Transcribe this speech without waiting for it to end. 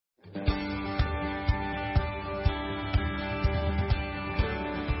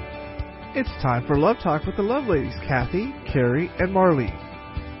It's time for Love Talk with the Love Ladies, Cathy, Kerri, and Marlene.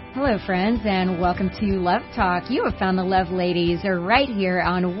 Hello, friends, and welcome to Love Talk. You have found the Love Ladies right here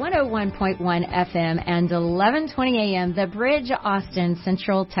on 101.1 FM and 1120 AM, The Bridge, Austin,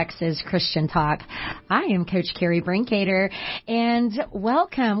 Central Texas Christian Talk. I am Coach Kerri Brinkoeter, and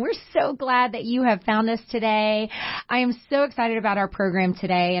welcome. We're so glad that you have found us today. I am so excited about our program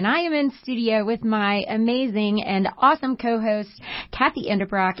today, and I am in studio with my amazing and awesome co-hosts, Cathy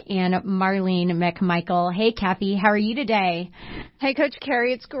Endebrock and Marlene McMichael. Hey, Cathy, how are you today? Hey, Coach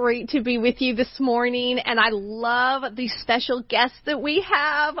Kerri, it's great to be with you this morning, and I love the special guests that we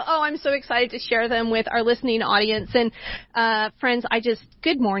have. Oh, I'm so excited to share them with our listening audience. And friends,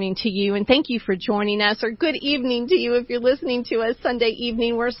 good morning to you, and thank you for joining us, or good evening to you if you're listening to us Sunday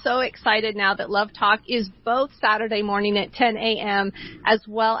evening. We're so excited now that Love Talk is both Saturday morning at 10 a.m. as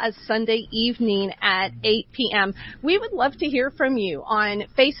well as Sunday evening at 8 p.m. We would love to hear from you on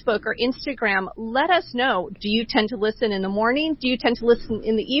Facebook or Instagram. Let us know. Do you tend to listen in the morning? Do you tend to listen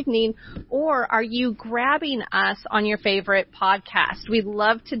in the evening? Or are you grabbing us on your favorite podcast? We'd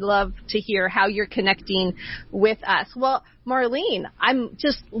love to hear how you're connecting with us. Well, Marlene, I'm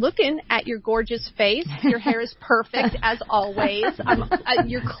just looking at your gorgeous face. Your hair is perfect as always.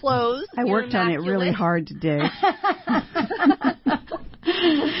 Your clothes. I worked on it really hard today.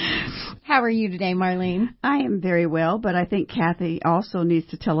 How are you today, Marlene? I am very well, but I think Cathy also needs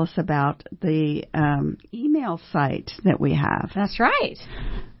to tell us about the email site that we have. That's right.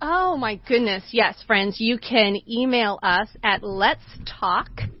 Oh, my goodness. Yes, friends, you can email us at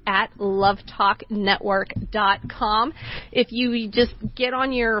letstalk@lovetalknetwork.com. If you just get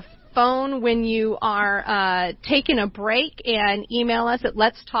on your phone when you are taking a break and email us at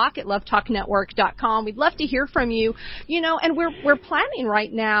letstalk@lovetalknetwork.com. We'd love to hear from you. And we're planning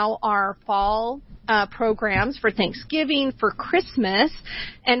right now our fall programs for Thanksgiving, for Christmas.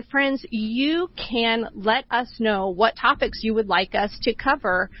 And friends, you can let us know what topics you would like us to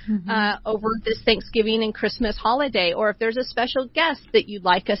cover over this Thanksgiving and Christmas holiday, or if there's a special guest that you'd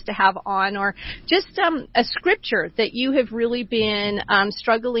like us to have on, or just a scripture that you have really been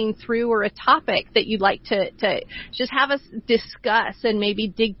struggling through, or a topic that you'd like to just have us discuss and maybe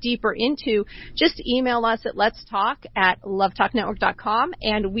dig deeper into. Just email us at letstalk@lovetalknetwork.com,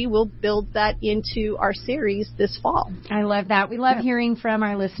 and we will build that into our series this fall. I love that. We love hearing from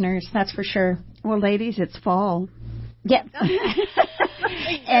our listeners, that's for sure. Well, ladies, it's fall. Yep.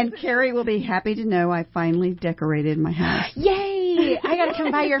 And Kerri will be happy to know I finally decorated my house. Yay! I got to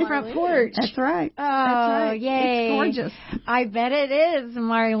come by your front porch. That's right. Oh, that's right. Yay. It's gorgeous. I bet it is,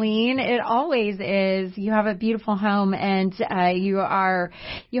 Marlene. It always is. You have a beautiful home, and you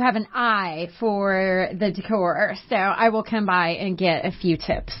have an eye for the decor. So I will come by and get a few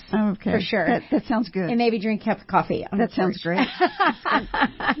tips. Okay. For sure. That sounds good. And maybe drink a cup of coffee. That sounds great.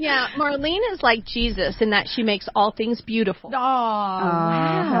 Yeah, Marlene is like Jesus in that she makes all things beautiful. Oh, wow.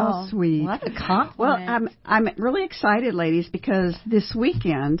 How sweet. What a compliment. Well, I'm really excited, ladies, because this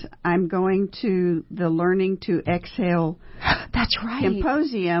weekend I'm going to the Learning to Exhale That's right.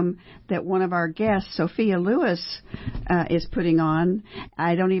 symposium that one of our guests, Sophia Lewis, is putting on.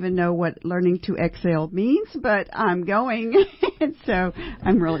 I don't even know what Learning to Exhale means, but I'm going, and so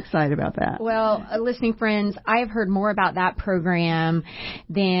I'm real excited about that. Well, listening friends, I've heard more about that program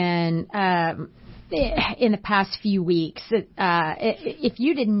than in the past few weeks. If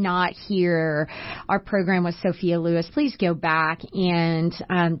you did not hear our program with Sophia Lewis, please go back and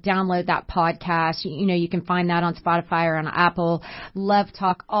download that podcast. You can find that on Spotify or on Apple. Love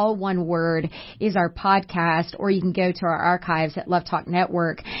Talk, all one word, is our podcast, or you can go to our archives at Love Talk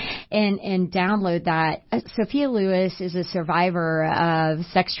Network and download that. Sophia Lewis is a survivor of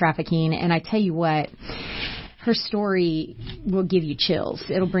sex trafficking, and I tell you what, her story will give you chills.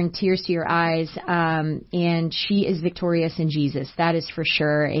 It'll bring tears to your eyes, and she is victorious in Jesus. That is for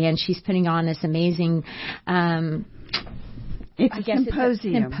sure. And she's putting on this amazing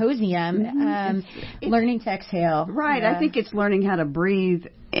symposium. Learning to exhale. Right. I think it's learning how to breathe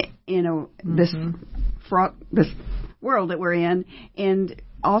in this world that we're in, and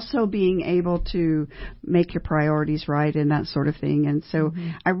also being able to make your priorities right and that sort of thing. And so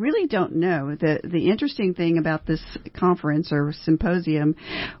I really don't know. The interesting thing about this conference or symposium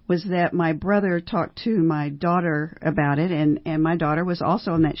was that my brother talked to my daughter about it, and my daughter was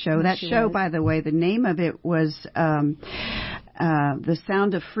also on that show. That show, by the way, the name of it was The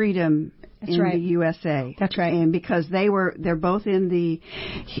Sound of Freedom in the USA. That's right. And because they're both in the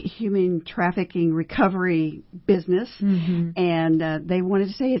human trafficking recovery business, and they wanted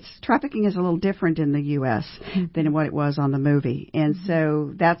to say trafficking is a little different in the U.S. than what it was on the movie. And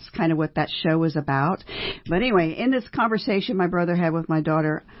so that's kind of what that show was about. But anyway, in this conversation my brother had with my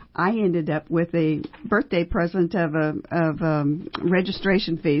daughter, I ended up with a birthday present of a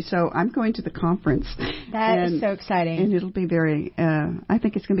registration fee. So I'm going to the conference. That is so exciting. And it'll be very, I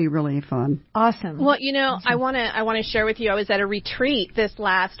think it's going to be really fun. Awesome. Well, I want to share with you, I was at a retreat this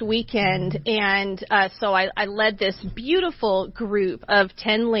last weekend, and so I led this beautiful group of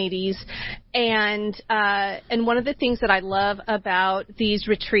 10 ladies, and one of the things that I love about these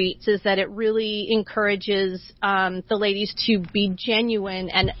retreats is that it really encourages the ladies to be genuine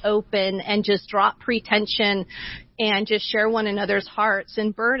and open and just drop pretension and just share one another's hearts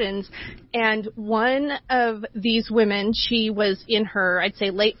and burdens. And one of these women, she was in her, I'd say,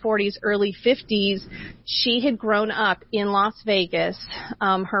 late 40s, early 50s. She had grown up in Las Vegas,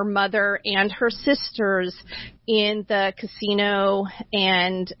 her mother and her sisters in the casino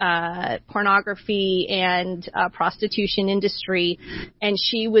and pornography and prostitution industry. And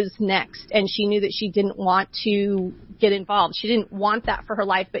she was next, and she knew that she didn't want to get involved. She didn't want that for her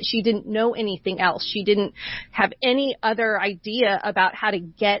life, but she didn't know anything else. She didn't have any other idea about how to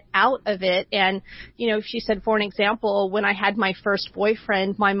get out of it. And, she said, for an example, when I had my first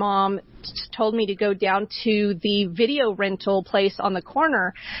boyfriend, my mom told me to go down to the video rental place on the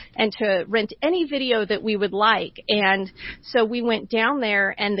corner and to rent any video that we would like. And so we went down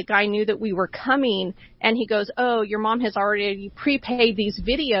there, and the guy knew that we were coming, and he goes, "Oh, your mom has already prepaid these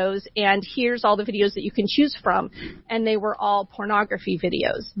videos, and here's all the videos that you can choose from." And they were all pornography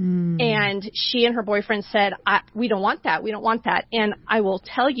videos. And she and her boyfriend said, "We don't want that. We don't want that." And I will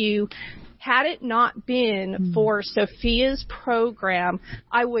tell you, had it not been for Sophia's program,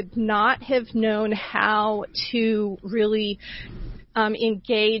 I would not have known how to really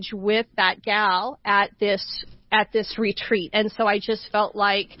engage with that gal at this retreat. And so I just felt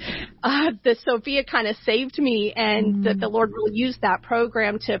like the Sophia kind of saved me, and that the Lord really used that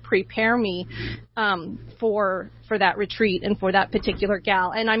program to prepare me for that retreat and for that particular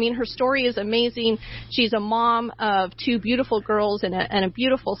gal. And I mean, her story is amazing. She's a mom of 2 beautiful girls and a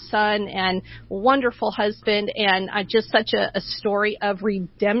beautiful son and a wonderful husband, and just such a story of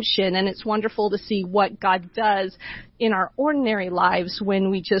redemption. And it's wonderful to see what God does in our ordinary lives when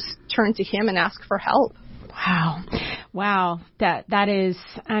we just turn to Him and ask for help. Wow. That is,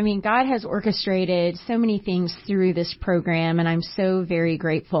 I mean, God has orchestrated so many things through this program, and I'm so very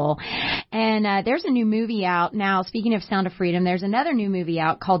grateful. And there's a new movie out now. Speaking of Sound of Freedom, there's another new movie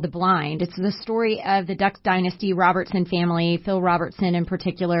out called The Blind. It's the story of the Duck Dynasty Robertson family, Phil Robertson in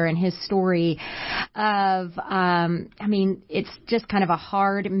particular, and his story of, it's just kind of a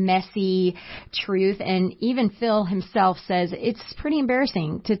hard, messy truth. And even Phil himself says it's pretty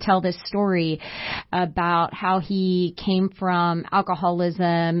embarrassing to tell this story about how he came from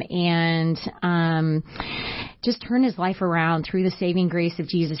alcoholism and just turned his life around through the saving grace of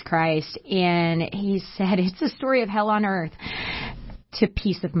Jesus Christ. And he said it's a story of hell on earth to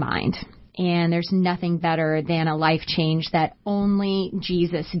peace of mind. And there's nothing better than a life change that only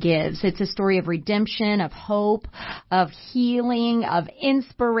Jesus gives. It's a story of redemption, of hope, of healing, of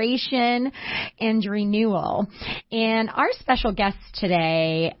inspiration, and renewal. And our special guests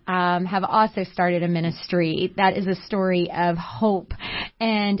today have also started a ministry that is a story of hope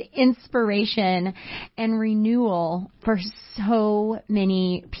and inspiration and renewal for so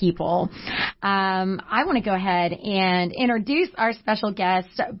many people. I want to go ahead and introduce our special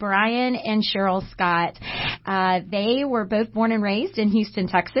guests, Bryan and Cheryl Scott. They were both born and raised in Houston,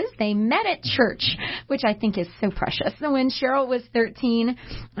 Texas. They met at church, which I think is so precious. So when Cheryl was 13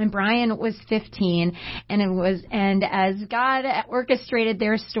 and Bryan was 15, and as God orchestrated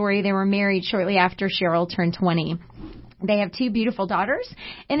their story, they were married shortly after Cheryl turned 20. They have 2 beautiful daughters,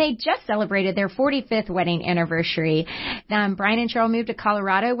 and they just celebrated their 45th wedding anniversary. Bryan and Cheryl moved to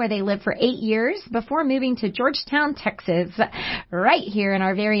Colorado, where they lived for 8 years before moving to Georgetown, Texas, right here in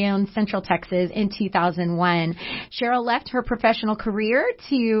our very own Central Texas in 2001. Cheryl left her professional career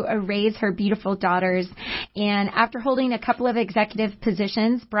to raise her beautiful daughters, and after holding a couple of executive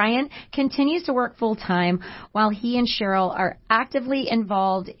positions, Bryan continues to work full-time while he and Cheryl are actively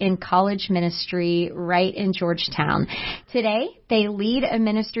involved in college ministry right in Georgetown. Today, they lead a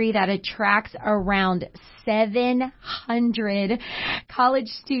ministry that attracts around 700 college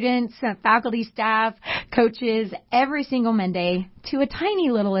students, faculty, staff, coaches every single Monday to a tiny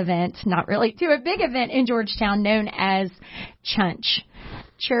little event, not really, to a big event in Georgetown known as Chunch,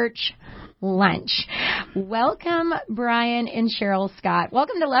 Church Lunch. Welcome, Bryan and Cheryl Scott.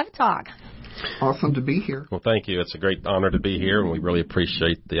 Welcome to LoveTalk. Awesome to be here. Well, thank you. It's a great honor to be here, and we really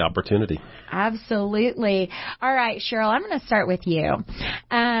appreciate the opportunity. Absolutely. All right, Cheryl, I'm going to start with you.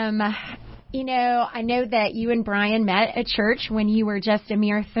 I know that you and Bryan met at church when you were just a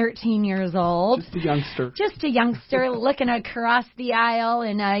mere 13 years old. Just a youngster. Just a youngster looking across the aisle,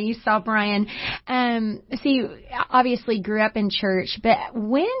 and you saw Bryan. So you obviously grew up in church, but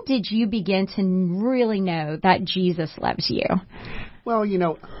when did you begin to really know that Jesus loves you? Well,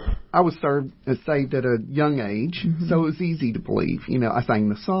 I was saved at a young age, so it was easy to believe. I sang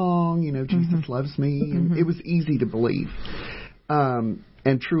the song, Jesus loves me, and it was easy to believe.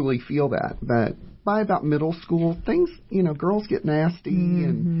 And truly feel that. But by about middle school, things, girls get nasty,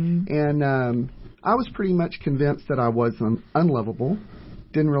 and I was pretty much convinced that I was unlovable,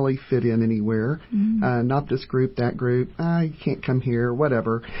 didn't really fit in anywhere, not this group, that group, you can't come here,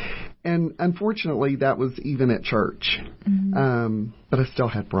 whatever. And unfortunately, that was even at church, but I still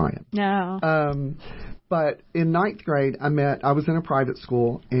had Bryan. No. But in ninth grade, I was in a private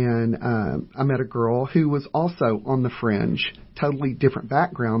school, and I met a girl who was also on the fringe, totally different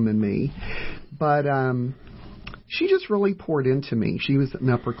background than me. But she just really poured into me. She was an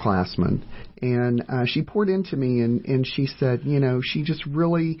upperclassman, and she poured into me, and she said, she just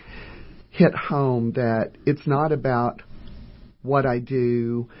really hit home that it's not about what I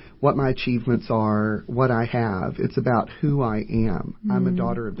do, what my achievements are, what I have. It's about who I am. I'm a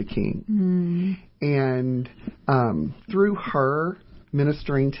daughter of the King. And through her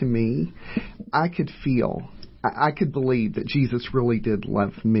ministering to me, I could believe that Jesus really did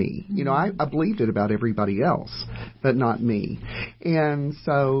love me. I believed it about everybody else, but not me. And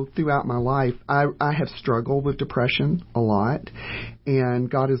so throughout my life, I have struggled with depression a lot. And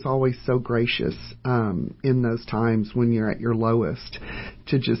God is always so gracious in those times when you're at your lowest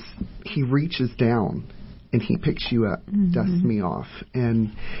He reaches down and He picks you up, dusts me off,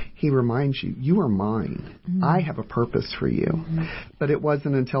 and He reminds you, you are mine. I have a purpose for you. But it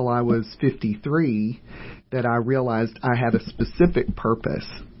wasn't until I was 53 that I realized I had a specific purpose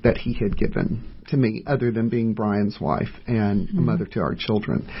that He had given to me, other than being Bryan's wife and a mother to our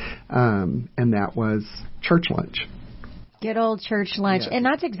children. And that was church lunch. Good old church lunch. Yeah. And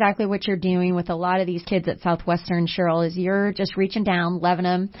that's exactly what you're doing with a lot of these kids at Southwestern, Cheryl, is you're just reaching down, loving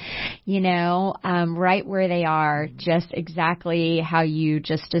them, right where they are, just exactly how you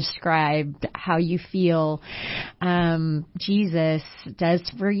just described how you feel Jesus does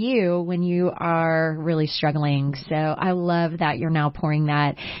for you when you are really struggling. So I love that you're now pouring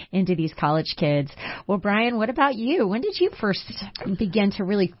that into these college kids. Well, Bryan, what about you? When did you first begin to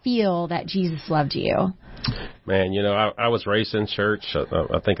really feel that Jesus loved you? Man, I was raised in church.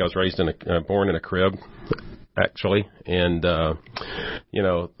 I think I was born in a crib, actually. And,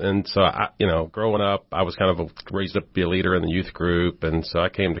 and so growing up, I was kind of raised up to be a leader in the youth group. And so I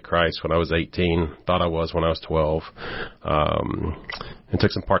came to Christ when I was 18, thought I was when I was 12, and took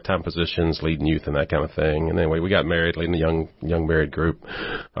some part-time positions, leading youth and that kind of thing. And anyway, we got married, leading the young married group.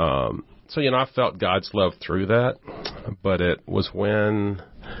 So, I felt God's love through that, but it was when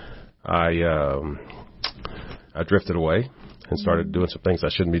I drifted away and started doing some things I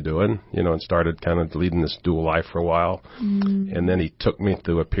shouldn't be doing, and started kind of leading this dual life for a while. And then He took me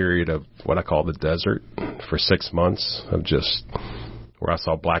through a period of what I call the desert for 6 months of just where I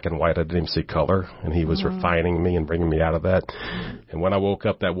saw black and white. I didn't even see color, and He was refining me and bringing me out of that. And when I woke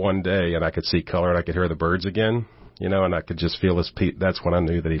up that one day and I could see color and I could hear the birds again, and I could just feel His peace, that's when I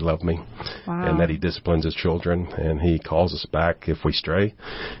knew that He loved me. Wow. And that He disciplines His children and He calls us back if we stray.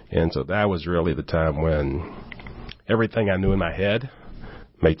 And so that was really the time when everything I knew in my head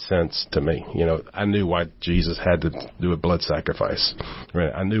made sense to me. I knew why Jesus had to do a blood sacrifice.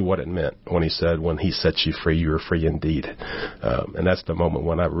 Right? I knew what it meant when He said, when He sets you free, you are free indeed. And that's the moment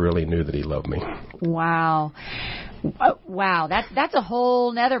when I really knew that He loved me. Wow. Wow. That's a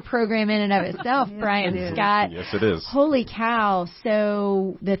whole nother program in and of itself, Bryan Scott. Yes, it is. Holy cow.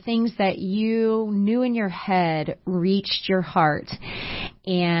 So the things that you knew in your head reached your heart,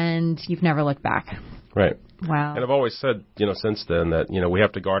 and you've never looked back. Right. Wow. And I've always said, since then that, we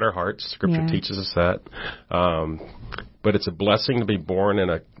have to guard our hearts. Scripture teaches us that. But it's a blessing to be born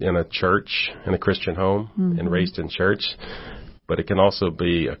in a church, in a Christian home, and raised in church. But it can also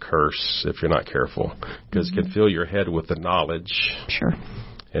be a curse if you're not careful, because it can fill your head with the knowledge. Sure.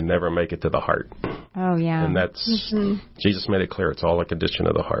 And never make it to the heart. Oh, yeah. And that's, Jesus made it clear, it's all a condition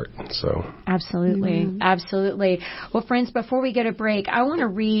of the heart. So Absolutely. Absolutely. Well, friends, before we go to break, I want to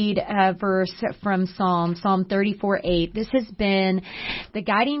read a verse from Psalm 34:8. This has been the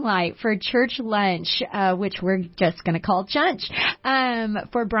guiding light for church lunch, which we're just going to call Chunch,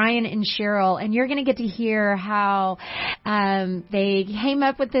 for Bryan and Cheryl. And you're going to get to hear how they came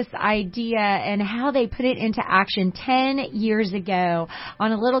up with this idea and how they put it into action 10 years ago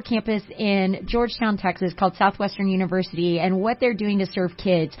on a little campus in Georgetown, Texas called Southwestern University, and what they're doing to serve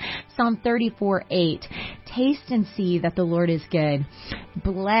kids. Psalm 34:8. Taste and see that the Lord is good.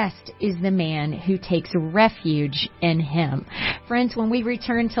 Blessed is the man who takes refuge in him. Friends, when we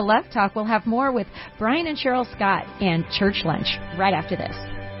return to Love Talk, we'll have more with Bryan and Cheryl Scott and Church Lunch right after this.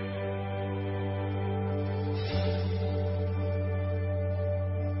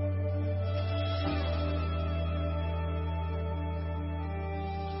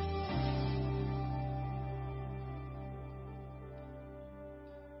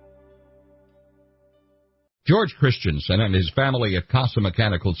 George Christensen and his family at Casa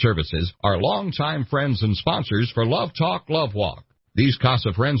Mechanical Services are longtime friends and sponsors for Love Talk, Love Walk. These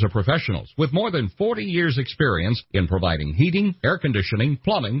Casa friends are professionals with more than 40 years' experience in providing heating, air conditioning,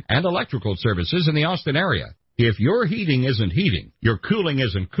 plumbing, and electrical services in the Austin area. If your heating isn't heating, your cooling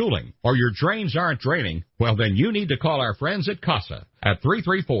isn't cooling, or your drains aren't draining, well, then you need to call our friends at Casa at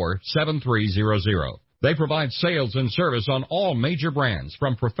 334-7300. They provide sales and service on all major brands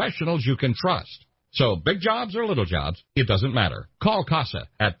from professionals you can trust. So big jobs or little jobs, it doesn't matter. Call Casa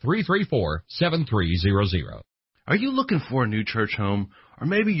at 334-7300. Are you looking for a new church home? Or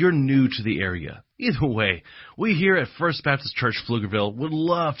maybe you're new to the area? Either way, we here at First Baptist Church Pflugerville would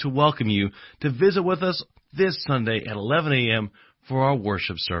love to welcome you to visit with us this Sunday at 11 a.m. for our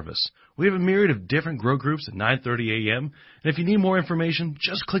worship service. We have a myriad of different grow groups at 9:30 a.m. And if you need more information,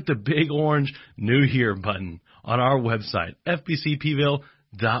 just click the big orange New Here button on our website,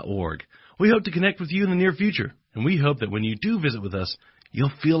 fbcpville.org. We hope to connect with you in the near future, and we hope that when you do visit with us,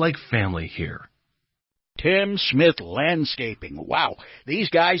 you'll feel like family here. Tim Smith Landscaping. Wow, these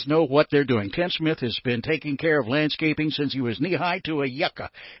guys know what they're doing. Tim Smith has been taking care of landscaping since he was knee-high to a yucca,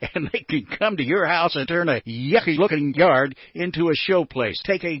 and they can come to your house and turn a yucky-looking yard into a show place.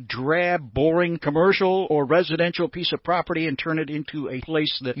 Take a drab, boring commercial or residential piece of property and turn it into a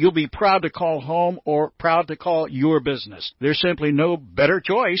place that you'll be proud to call home or proud to call your business. There's simply no better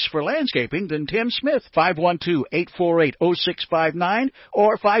choice for landscaping than Tim Smith. 512-848-0659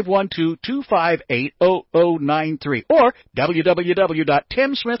 or 512-258-0093 or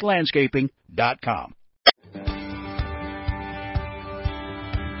www.timsmithlandscaping.com.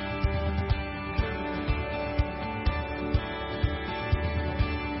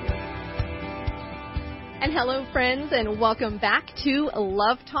 And hello, friends, and welcome back to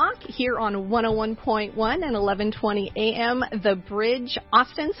Love Talk here on 101.1 and 1120 AM, The Bridge,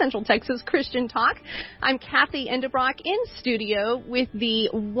 Austin, Central Texas Christian Talk. I'm Cathy Endebrock in studio with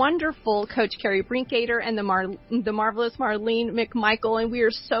the wonderful Coach Kerri Brinkoeter and the marvelous Marlene McMichael, and we are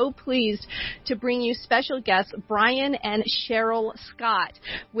so pleased to bring you special guests Bryan and Cheryl Scott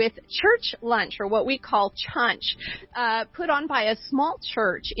with Church Lunch, or what we call Chunch, put on by a small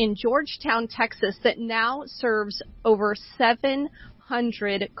church in Georgetown, Texas that now serves over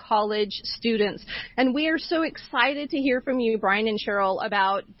 700 college students. And we are so excited to hear from you, Bryan and Cheryl,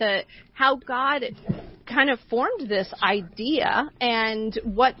 about how God kind of formed this idea and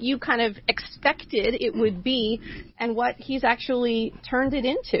what you kind of expected it would be and what He's actually turned it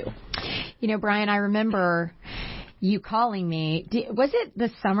into. You know, Bryan, I remember you calling me. Was it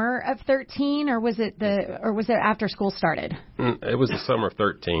the summer of 13 or was it after school started? It was the summer of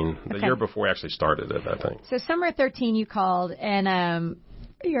 13, the year before we actually started it, I think. So summer of 13 you called and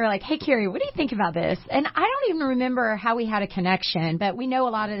you're like, hey, Kerri, what do you think about this? And I don't even remember how we had a connection, but we know a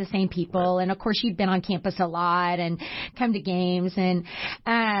lot of the same people. And, of course, you'd been on campus a lot and come to games. And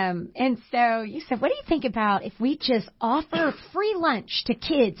so you said, what do you think about if we just offer free lunch to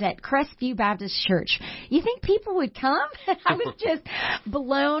kids at Crestview Baptist Church? You think people would come? I was just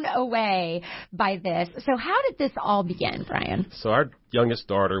blown away by this. So how did this all begin, Bryan? So our youngest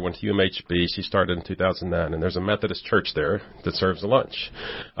daughter went to UMHB. She started in 2009, and there's a Methodist church there that serves a lunch.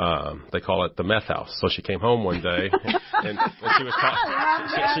 They call it the meth house. So she came home one day, and she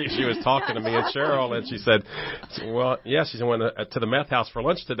was talking to me and Cheryl, and she said, well, yeah, she went to the meth house for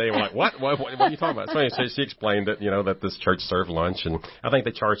lunch today. And we're like, what are you talking about? So anyway, she explained that, that this church served lunch, and I think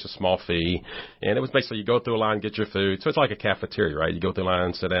they charged a small fee. And it was basically you go through a line, get your food. So it's like a cafeteria, right? You go through a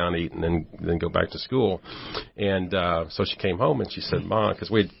line, sit down, eat, and then go back to school. And so she came home, and she said, said, Mom, because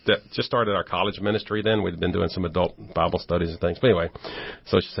we just started our college ministry then. We'd been doing some adult Bible studies and things. But anyway,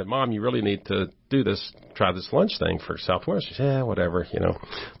 so she said, Mom, you really need to do this, try this lunch thing for Southwest. She said, yeah, whatever, you know.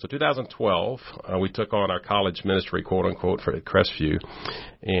 So 2012, we took on our college ministry, quote unquote, for Crestview.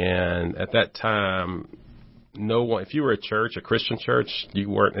 And at that time, no one, if you were a church, a Christian church, you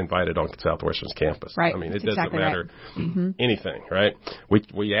weren't invited on Southwestern's campus. Right. I mean, it That's doesn't exactly matter anything, right?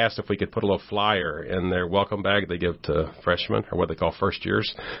 We asked if we could put a little flyer in their welcome bag they give to freshmen, or what they call first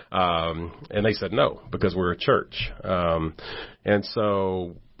years. And they said no, because we're a church. And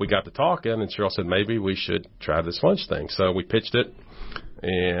so we got to talking, and Cheryl said, maybe we should try this lunch thing. So we pitched it.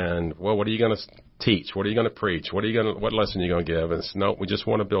 And, well, what are you going to teach? What are you going to preach? What lesson are you going to give? And it's, no, we just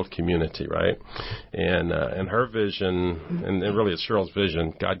want to build community, right? And her vision, and really it's Cheryl's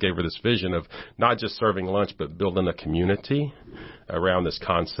vision, God gave her this vision of not just serving lunch, but building a community around this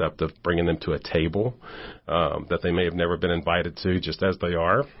concept of bringing them to a table that they may have never been invited to, just as they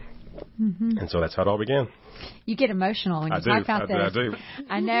are. And so that's how it all began. You get emotional when you talk about this. I do.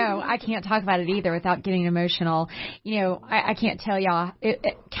 I know. I can't talk about it either without getting emotional. You know, I can't tell y'all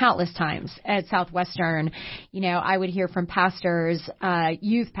countless times at Southwestern, you know, I would hear from pastors,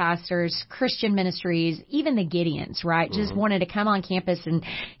 youth pastors, Christian ministries, even the Gideons, right? Just wanted to come on campus and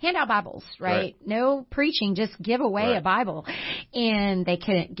hand out Bibles, right? No preaching, just give away a Bible. And they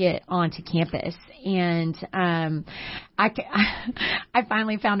couldn't get onto campus. And I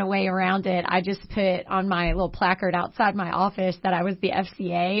finally found a way around it. I just put on my little placard outside my office that I was the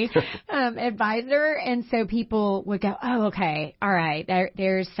FCA advisor, and so people would go, "Oh, okay, all right,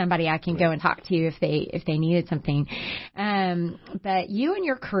 there's somebody I can go and talk to if they needed something." But you and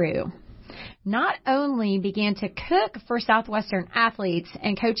your crew not only began to cook for Southwestern athletes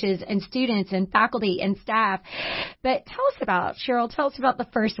and coaches and students and faculty and staff, but tell us about the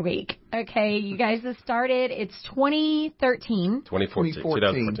first week. Okay, you guys have started, it's 2013.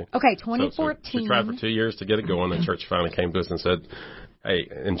 2014. Okay, 2014. So we tried for 2 years to get it going. The church finally came to us and said, hey,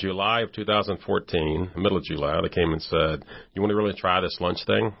 in July of 2014, middle of July, they came and said, you want to really try this lunch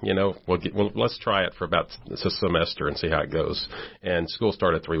thing? You know, let's try it for about a semester and see how it goes. And school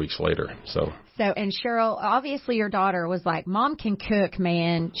started 3 weeks later. So, and Cheryl, obviously your daughter was like, Mom can cook,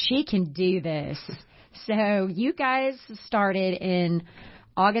 man. She can do this. So you guys started in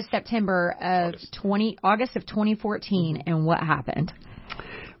September of 2014. And what happened?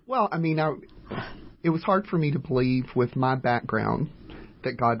 Well, I mean, it was hard for me to believe with my background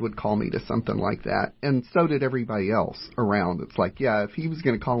that God would call me to something like that. And so did everybody else around. It's like, yeah, if he was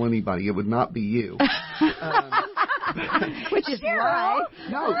going to call anybody, it would not be you. Which is why.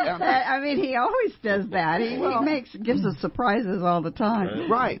 No. I mean, he always does that. He gives us surprises all the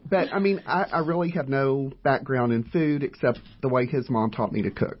time. Right. But, I mean, I really have no background in food except the way his mom taught me to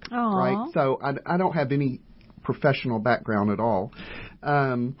cook. Aww. Right? So I don't have any professional background at all.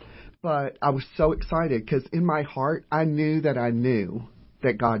 But I was so excited because in my heart, I knew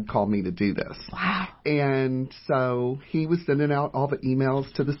that God called me to do this. Wow. And so he was sending out all the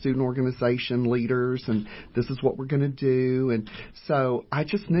emails to the student organization leaders, and this is what we're going to do. And so I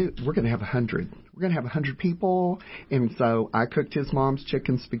just knew we're going to have 100. We're going to have 100 people. And so I cooked his mom's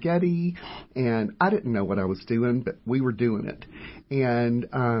chicken spaghetti, and I didn't know what I was doing, but we were doing it. And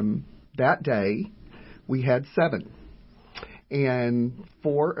that day, we had 7. And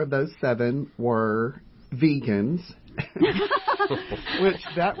 4 of those 7 were vegans, which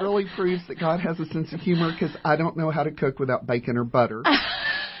that really proves that God has a sense of humor because I don't know how to cook without bacon or butter.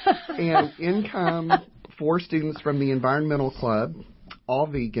 And in come 4 students from the environmental club, all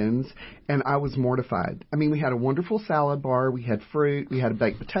vegans, and I was mortified. I mean, we had a wonderful salad bar, we had fruit, we had a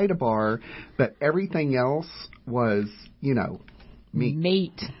baked potato bar, but everything else was, you know,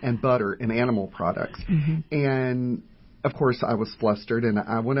 meat and butter and animal products. And of course, I was flustered, and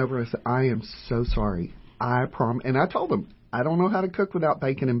I went over and said, I am so sorry. And I told them, I don't know how to cook without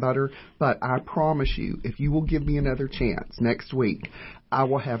bacon and butter, but I promise you, if you will give me another chance next week, I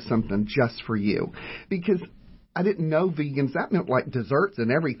will have something just for you. Because I didn't know vegans, that meant like desserts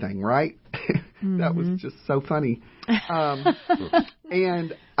and everything, right? That was just so funny.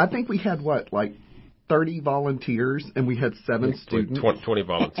 And I think we had, 30 volunteers, and we had 7 students. 20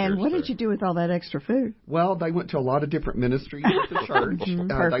 volunteers. And what did you do with all that extra food? Well, they went to a lot of different ministries at the church.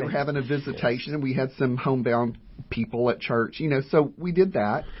 They were having a visitation, and we had some homebound people at church, you know, so we did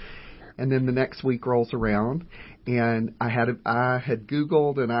that. And then the next week rolls around, and I had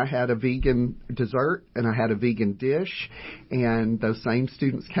Googled, and I had a vegan dessert, and I had a vegan dish, and those same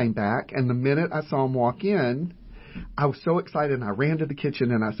students came back, and the minute I saw them walk in, I was so excited, and I ran to the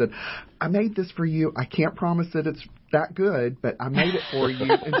kitchen, and I said, I made this for you. I can't promise that it's that good, but I made it for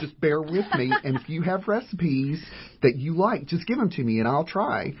you, and just bear with me. And if you have recipes that you like, just give them to me, and I'll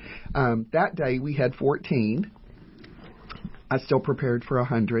try. That day, we had 14. I still prepared for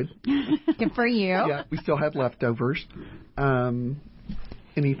 100. Good for you. Yeah, we still had leftovers.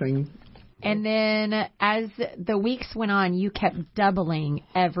 Anything? And then as the weeks went on, you kept doubling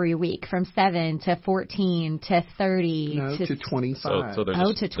every week from 7 to 14 to 30 to 25. So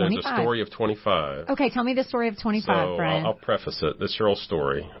there's, to 25. There's a story of 25. Okay, tell me the story of 25, so Bryan. I'll preface it. This Cheryl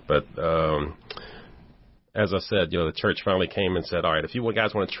story. But as I said, the church finally came and said, all right, if you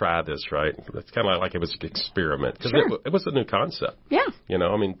guys want to try this, right, it's kind of like it was an experiment. Because it was a new concept. Yeah.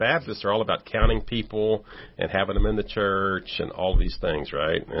 Baptists are all about counting people and having them in the church and all these things,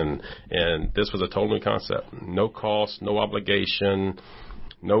 right? And this was a total new concept. No cost, no obligation,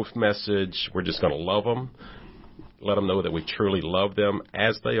 no message. We're just going to love them, let them know that we truly love them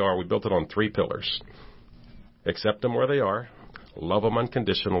as they are. We built it on 3 pillars. Accept them where they are, love them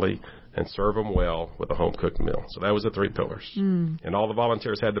unconditionally, and serve them well with a home-cooked meal. So that was the 3 pillars. And all the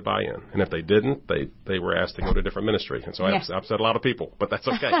volunteers had to buy in. And if they didn't, they were asked to go to a different ministry. And so I upset a lot of people, but that's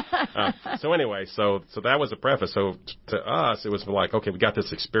okay. So anyway, so that was the preface. So to us, it was like, okay, we got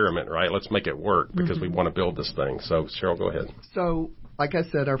this experiment, right? Let's make it work because we want to build this thing. So, Cheryl, go ahead. So, like I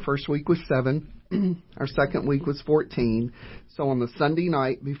said, our first week was 7. Our second week was 14. So on the Sunday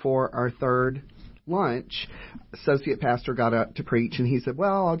night before our third lunch, associate pastor got up to preach, and he said,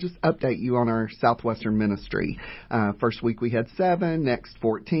 well, I'll just update you on our Southwestern ministry. First week we had 7, next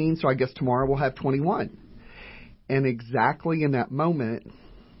 14, so I guess tomorrow we'll have 21. And exactly in that moment,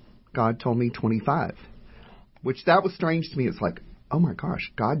 God told me 25, which that was strange to me. It's like, oh my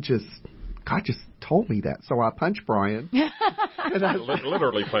gosh, God just told me that. So I punched Bryan. And I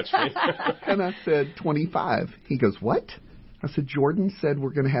literally punched me. And I said 25. He goes, what? I said, Jordan said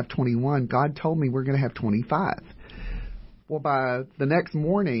we're going to have 21. God told me we're going to have 25. Well, by the next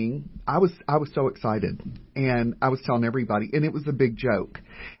morning, I was so excited, and I was telling everybody, and it was a big joke.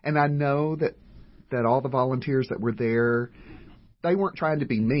 And I know that all the volunteers that were there, they weren't trying to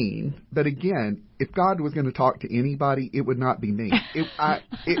be mean. But again, if God was going to talk to anybody, it would not be me.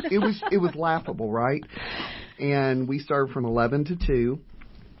 It was laughable, right? And we served from 11 to 2.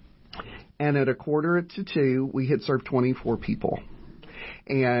 And at 1:45, we had served 24 people.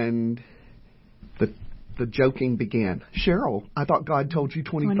 And the joking began. Cheryl, I thought God told you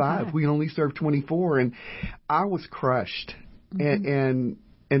 25. We only served 24. And I was crushed. And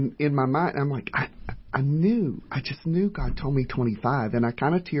in my mind, I'm like, I just knew God told me 25. And I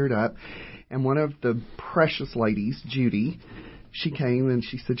kind of teared up. And one of the precious ladies, Judy, she came and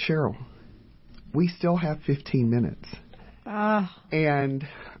she said, Cheryl, we still have 15 minutes. And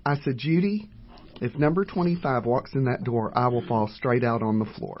I said, Judy, if number 25 walks in that door, I will fall straight out on the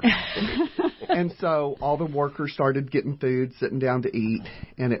floor. And so all the workers started getting food, sitting down to eat.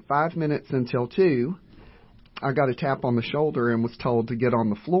 And at 5 minutes until 2, I got a tap on the shoulder and was told to get on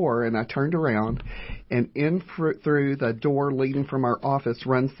the floor. And I turned around, and through the door leading from our office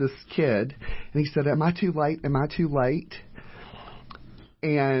runs this kid. And he said, am I too late? Am I too late?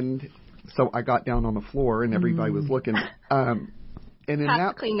 And so I got down on the floor, and everybody was looking. And in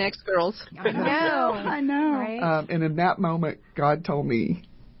that Kleenex girls. I know. Right? And in that moment, God told me,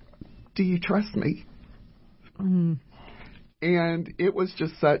 do you trust me? And it was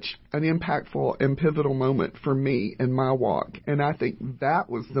just such an impactful and pivotal moment for me in my walk. And I think that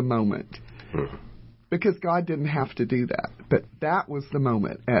was the moment. Because God didn't have to do that. But that was the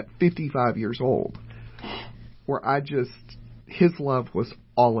moment at 55 years old where His love was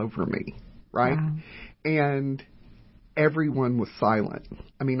all over me, right? Wow. And everyone was silent.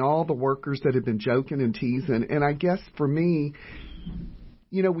 I mean, all the workers that had been joking and teasing. And I guess for me,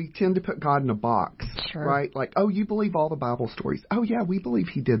 we tend to put God in a box, right? Like, oh, you believe all the Bible stories. Oh, yeah, we believe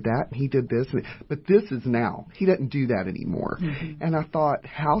he did that and he did this. But this is now. He doesn't do that anymore. And I thought,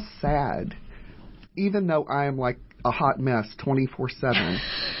 how sad, even though I am like a hot mess 24/7,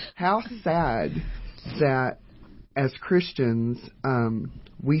 how sad that as Christians,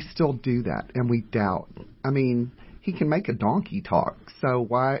 we still do that and we doubt. I mean, he can make a donkey talk. So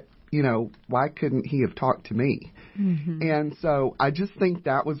why couldn't he have talked to me? And so I just think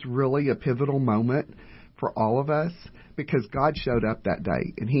that was really a pivotal moment for all of us because God showed up that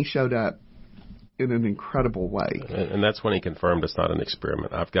day and he showed up in an incredible way. And that's when he confirmed it's not an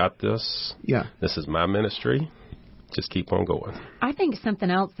experiment. I've got this. Yeah. This is my ministry. Just keep on going. I think something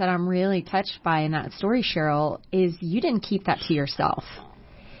else that I'm really touched by in that story, Cheryl, is you didn't keep that to yourself.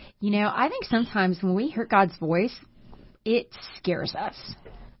 I think sometimes when we hear God's voice, it scares us.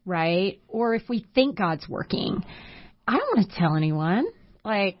 right? Or if we think God's working. I don't want to tell anyone.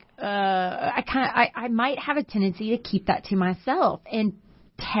 Like, I might have a tendency to keep that to myself and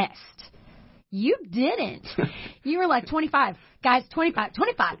test. You didn't. You were like 25. Guys, 25.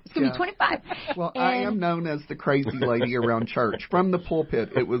 It's going to be 25. Well, I am known as the crazy lady around church. From the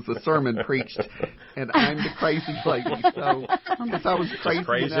pulpit, it was a sermon preached, and I'm the crazy lady. So, because I was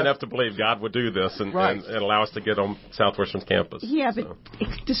crazy enough to believe God would do this and allow us to get on Southwestern's campus. Yeah, so. But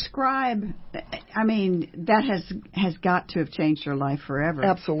describe, I mean, that has got to have changed your life forever.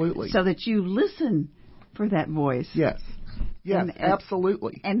 Absolutely. So that you listen for that voice. Yes. Yes,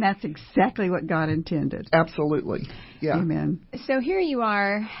 absolutely. And that's exactly what God intended. Absolutely. Yeah. Amen. So here you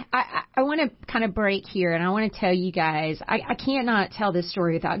are. I want to kind of break here, and I want to tell you guys, I can't not tell this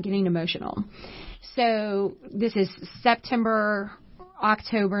story without getting emotional. So this is September,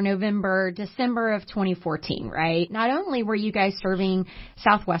 October, November, December of 2014, right? Not only were you guys serving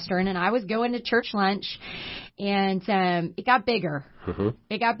Southwestern, and I was going to church lunch, and it got bigger. Mm-hmm.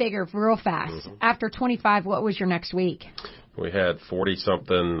 It got bigger real fast. Mm-hmm. After 25, what was your next week? We had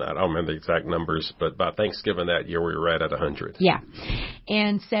 40-something, I don't remember the exact numbers, but by Thanksgiving that year, we were right at 100. Yeah.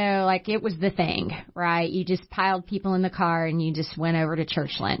 And so, like, it was the thing, right? You just piled people in the car, and you just went over to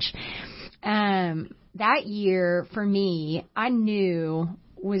church lunch. That year, for me, I knew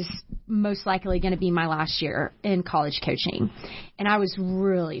was most likely going to be my last year in college coaching. And I was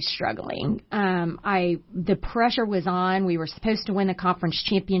really struggling. The pressure was on. We were supposed to win the conference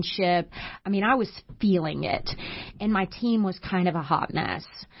championship. I mean, I was feeling it. And my team was kind of a hot mess.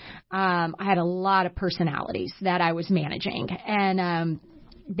 I had a lot of personalities that I was managing, and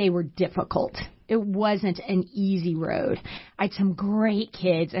they were difficult. It wasn't an easy road. I had some great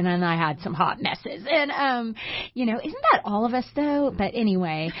kids, and then I had some hot messes. And, isn't that all of us, though? But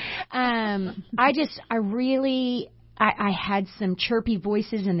anyway, I had some chirpy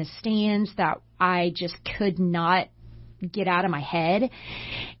voices in the stands that I just could not get out of my head.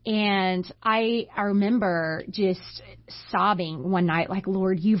 And I remember just sobbing one night, like,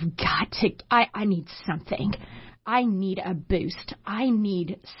 Lord, you've got to, I need something. I need a boost. I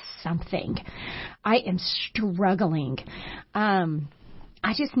need something. I am struggling.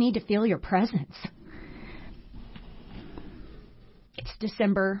 I just need to feel your presence. It's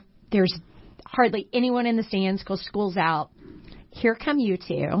December. There's hardly anyone in the stands because school's out. Here come you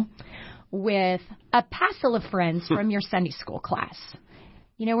two with a passel of friends from your Sunday school class.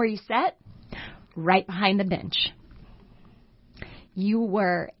 You know where you sat? Right behind the bench. You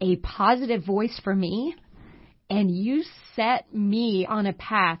were a positive voice for me. And you set me on a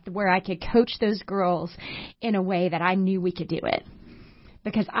path where I could coach those girls in a way that I knew we could do it.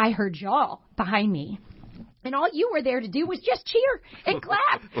 Because I heard y'all behind me. And all you were there to do was just cheer and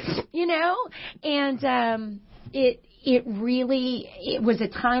clap, And it was a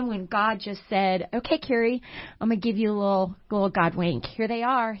time when God just said, okay, Kerri, I'm going to give you a little God wink. Here they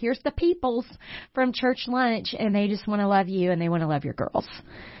are. Here's the peoples from church lunch. And they just want to love you, and they want to love your girls.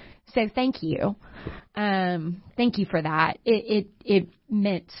 So thank you. Thank you for that. It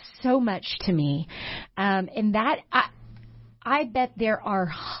meant so much to me. And that, I bet there are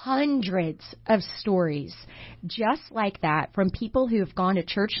hundreds of stories just like that from people who have gone to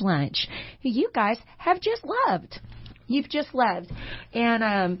church lunch who you guys have just loved. You've just loved.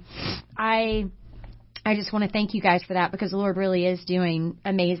 And, I just want to thank you guys for that, because the Lord really is doing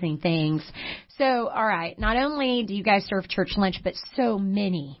amazing things. So, all right, not only do you guys serve church lunch, but so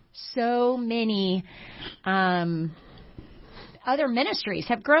many other ministries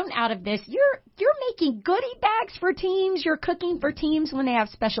have grown out of this. You're making goodie bags for teams. You're cooking for teams when they have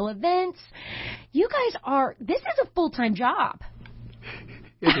special events. You guys this is a full-time job.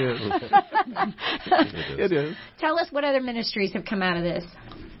 It is. It is. Tell us what other ministries have come out of this.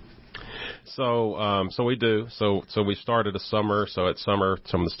 So we do. So we started a summer. So at summer,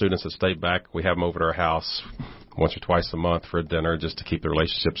 some of the students that stayed back, we have them over to our house once or twice a month for a dinner, just to keep the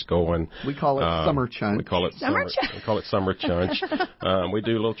relationships going. We call it summer chunch. We call it summer chunch. We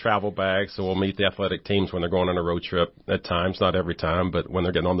do little travel bags, so we'll meet the athletic teams when they're going on a road trip at times, not every time, but when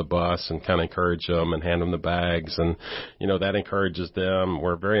they're getting on the bus, and kind of encourage them and hand them the bags, and that encourages them.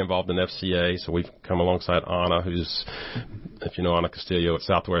 We're very involved in FCA, so we've come alongside Anna, who's, if you know Anna Castillo at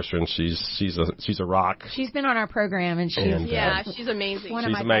Southwestern, she's a rock. She's been on our program, and she's she's amazing. One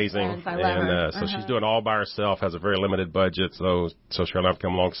of my best friends. I love her. So she's doing it all by herself. Has a very limited budget, so Cheryl and I've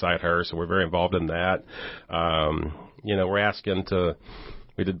come alongside her, so we're very involved in that. We're asking to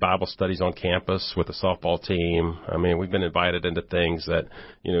We did Bible studies on campus with the softball team. I mean, we've been invited into things that,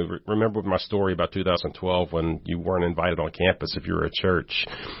 remember my story about 2012 when you weren't invited on campus if you were a church.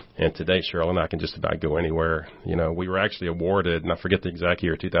 And today, Cheryl and I can just about go anywhere. We were actually awarded, and I forget the exact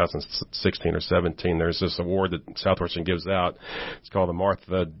year, 2016 or 17, there's this award that Southwestern gives out. It's called the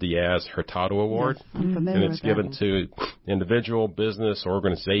Martha Diaz Hurtado Award. Yes, I'm familiar and it's with that given one. to individual, business, or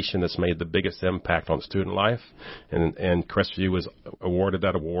organization that's made the biggest impact on student life. And Crestview was awarded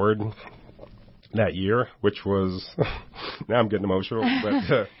that award that year, which was now I'm getting emotional,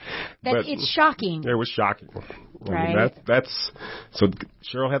 but It's shocking. It was shocking. Right. I mean, that's so.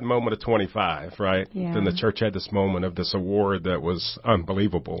 Cheryl had the moment of 25, right? Yeah. Then the church had this moment of this award that was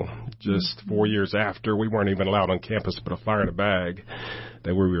unbelievable. Just 4 years after, we weren't even allowed on campus to put a flyer in a bag,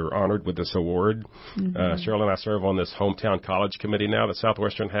 that we were honored with this award. Cheryl and I serve on this hometown college committee now that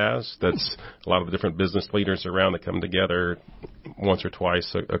Southwestern has. That's a lot of the different business leaders around that come together once or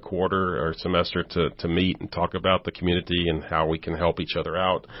twice a quarter or semester to meet and talk about the community and how we can help each other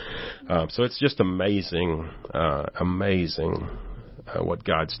out. So it's just amazing what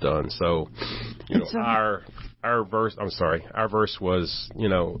God's done. So, our verse was,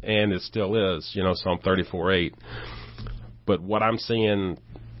 and it still is, Psalm 34:8. But what I'm seeing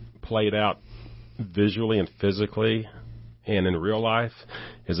played out visually and physically and in real life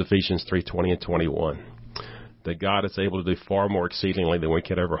is Ephesians 3:20 and 21. That God is able to do far more exceedingly than we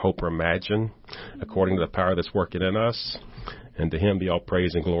could ever hope or imagine, according to the power that's working in us. And to Him be all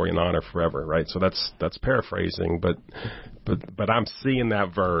praise and glory and honor forever, right? So that's paraphrasing, but I'm seeing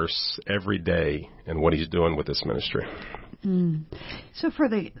that verse every day in what He's doing with this ministry. So for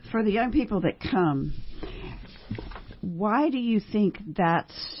the young people that come, why do you think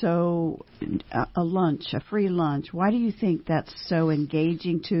that's so a free lunch? Why do you think that's so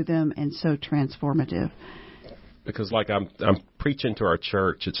engaging to them and so transformative? Because I'm preaching to our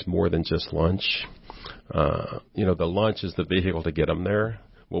church, it's more than just lunch. The lunch is the vehicle to get them there.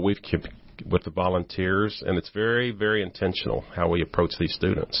 Well, we've kept with the volunteers, and it's very, very intentional how we approach these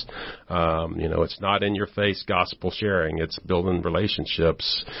students. It's not in-your-face gospel sharing. It's building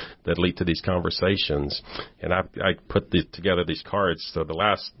relationships that lead to these conversations. And I put together these cards. So the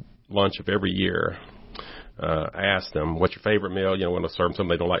last lunch of every year, I ask them, what's your favorite meal? When I serve them something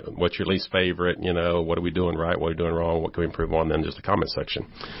they don't like, what's your least favorite? What are we doing right? What are we doing wrong? What can we improve on? Then just a comment section.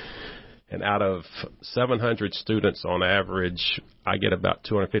 And out of 700 students on average, I get about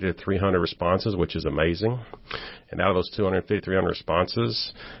 250 to 300 responses, which is amazing. And out of those 250 to 300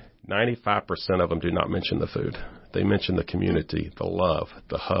 responses, 95% of them do not mention the food. They mention the community, the love,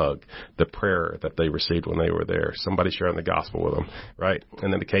 the hug, the prayer that they received when they were there, somebody sharing the gospel with them, right?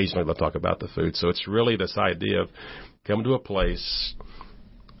 And then occasionally they'll talk about the food. So it's really this idea of coming to a place,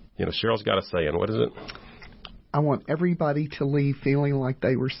 Cheryl's got a saying, what is it? I want everybody to leave feeling like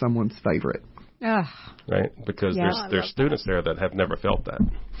they were someone's favorite. Right? Because there's students there that have never felt that.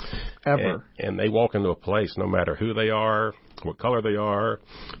 Ever. And they walk into a place no matter who they are, what color they are,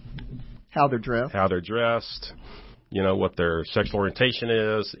 how they're dressed, what their sexual orientation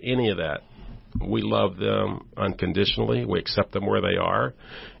is, any of that. We love them unconditionally. We accept them where they are.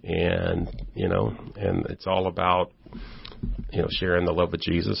 And it's all about sharing the love of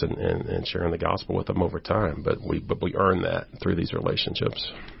Jesus and sharing the gospel with them over time. But we earn that through these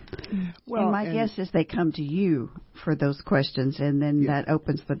relationships. Well, and my guess is they come to you for those questions, and then that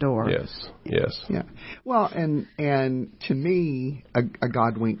opens the door. Yes. Yeah. Well, and to me, a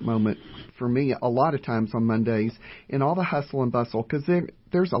God wink moment for me a lot of times on Mondays in all the hustle and bustle, because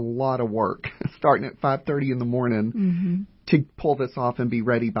there's a lot of work starting at 5:30 in the morning to pull this off and be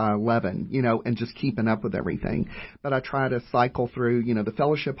ready by 11, and just keeping up with everything. But I try to cycle through, the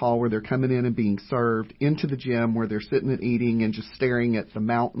fellowship hall where they're coming in and being served, into the gym where they're sitting and eating and just staring at the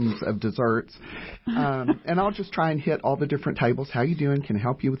mountains of desserts. And I'll just try and hit all the different tables. How you doing? Can I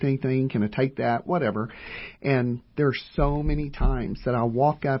help you with anything? Can I take that? Whatever. And there's so many times that I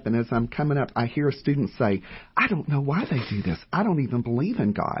walk up, and as I'm coming up, I hear a student say, I don't know why they do this. I don't even believe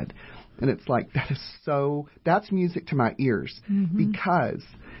in God. And it's like, that's music to my ears, because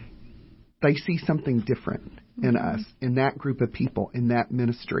they see something different in us, in that group of people, in that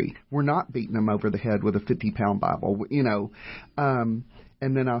ministry. We're not beating them over the head with a 50-pound Bible, And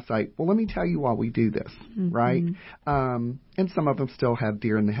then I'll say, well, let me tell you why we do this, right? And some of them still have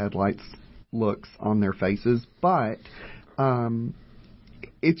deer in the headlights looks on their faces, but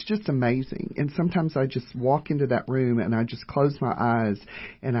it's just amazing. And sometimes I just walk into that room and I just close my eyes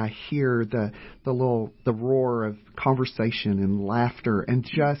and I hear the roar of conversation and laughter, and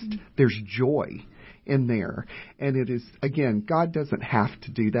just there's joy in there. And it is, again, God doesn't have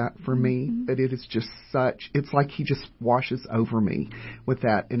to do that for me, but it is just it's like he just washes over me with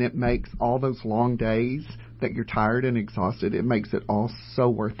that. And it makes all those long days that you're tired and exhausted, it makes it all so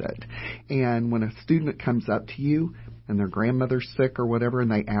worth it. And when a student comes up to you and their grandmother's sick or whatever,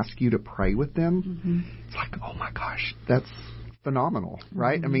 and they ask you to pray with them, it's like, oh my gosh, that's phenomenal,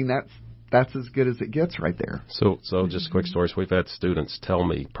 right? I mean, that's as good as it gets right there. So just quick stories. We've had students tell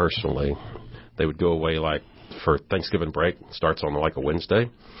me personally they would go away like for Thanksgiving break. Starts on like a Wednesday.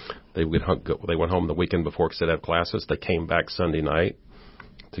 They went home the weekend before because they'd have classes. They came back Sunday night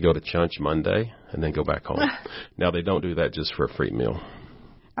to go to Chunch Monday and then go back home. Now they don't do that just for a free meal.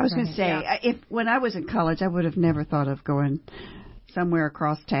 I was going to say, when I was in college, I would have never thought of going somewhere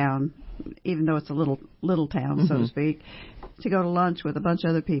across town, even though it's a little town, so to speak, to go to lunch with a bunch of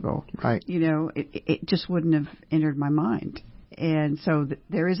other people. Right. You know, it just wouldn't have entered my mind. And so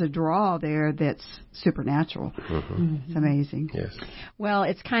there is a draw there that's supernatural. It's amazing. Yes. Well,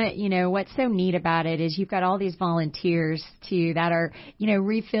 it's kind of, what's so neat about it is you've got all these volunteers, too, that are,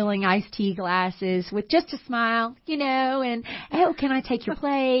 refilling iced tea glasses with just a smile, and, oh, can I take your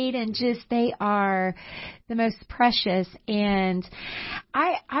plate? And just, they are the most precious. And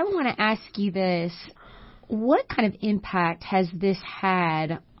I want to ask you this. What kind of impact has this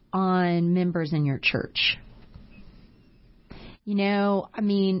had on members in your church?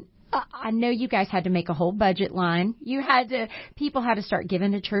 I know you guys had to make a whole budget line. People had to start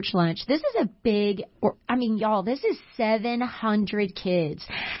giving to church lunch. This is y'all, this is 700 kids.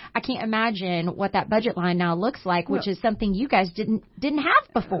 I can't imagine what that budget line now looks like, which is something you guys didn't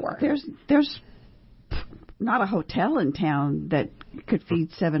have before. There's not a hotel in town that could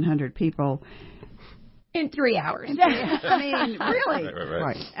feed 700 people. In 3 hours. I mean, really.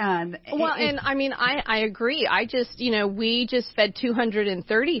 Right. I agree. We just fed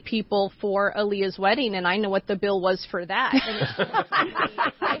 230 people for Aaliyah's wedding, and I know what the bill was for that. And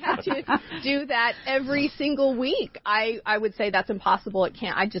I have to do that every single week. I would say that's impossible. It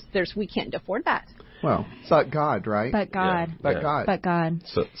can't. We can't afford that. Well, but God, right? But God. Yeah. But God.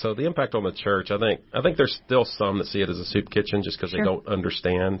 So the impact on the church, I think there's still some that see it as a soup kitchen just because they don't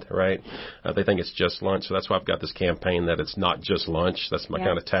understand, right? They think it's just lunch. So that's why I've got this campaign that it's not just lunch. That's my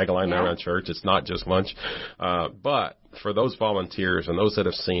kind of tagline now around church. It's not just lunch. But for those volunteers and those that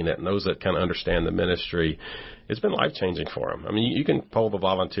have seen it and those that kind of understand the ministry, it's been life-changing for them. I mean, you can poll the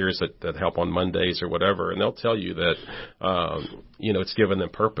volunteers that help on Mondays or whatever, and they'll tell you that, it's given them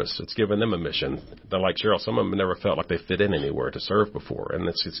purpose. It's given them a mission. They're like Cheryl, some of them never felt like they fit in anywhere to serve before, and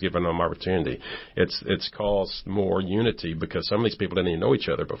it's given them opportunity. It's caused more unity because some of these people didn't even know each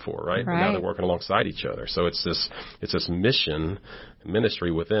other before, right? And now they're working alongside each other. So it's this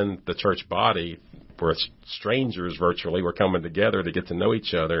ministry within the church body where strangers virtually were coming together to get to know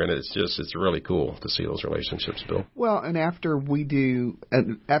each other, and it's really cool to see those relationships build. Well, and after Bryan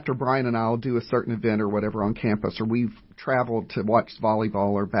and I will do a certain event or whatever on campus, or we've traveled to watch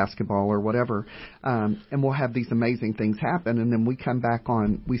volleyball or basketball or whatever, and we'll have these amazing things happen, and then we come back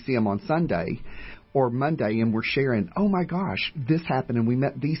we see them on Sunday or Monday, and we're sharing, oh my gosh, this happened, and we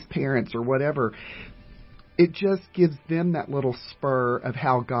met these parents or whatever. It just gives them that little spur of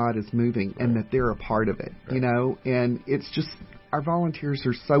how God is moving and that they're a part of it, and it's just, our volunteers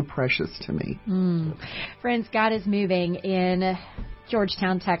are so precious to me. Friends, God is moving in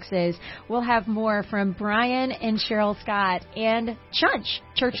Georgetown, Texas. We'll have more from Bryan and Cheryl Scott and Chunch,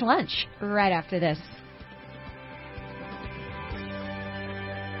 Church Lunch, right after this.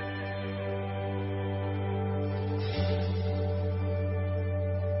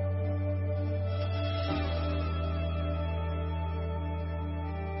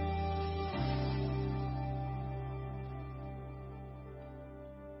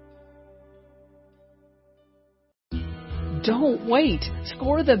 Don't wait.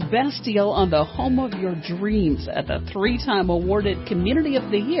 Score the best deal on the home of your dreams at the 3-time awarded Community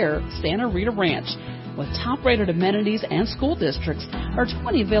of the Year, Santa Rita Ranch. With top-rated amenities and school districts, our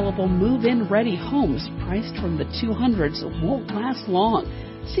 20 available move-in ready homes priced from the 200s won't last long.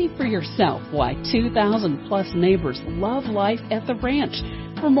 See for yourself why 2,000-plus neighbors love life at the ranch.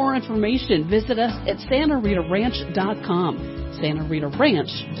 For more information, visit us at SantaRitaRanch.com.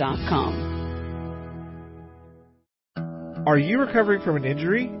 SantaRitaRanch.com. Are you recovering from an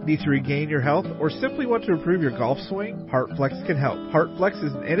injury, need to regain your health, or simply want to improve your golf swing? HeartFlex can help. HeartFlex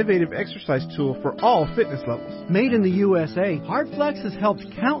is an innovative exercise tool for all fitness levels. Made in the USA, HeartFlex has helped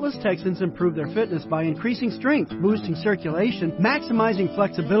countless Texans improve their fitness by increasing strength, boosting circulation, maximizing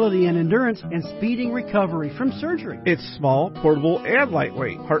flexibility and endurance, and speeding recovery from surgery. It's small, portable, and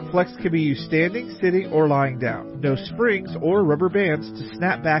lightweight. HeartFlex can be used standing, sitting, or lying down. No springs or rubber bands to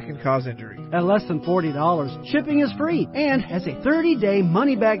snap back and cause injury. at less than $40. Shipping is free and has a 30-day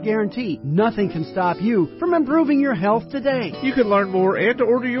money-back guarantee. Nothing can stop you from improving your health today. You can learn more and to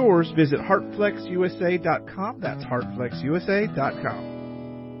order yours, visit heartflexusa.com. That's heartflexusa.com.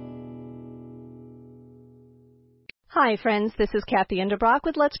 Hi, friends. This is Cathy Endebrock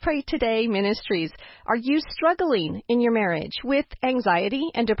with Let's Pray Today Ministries. Are you struggling in your marriage with anxiety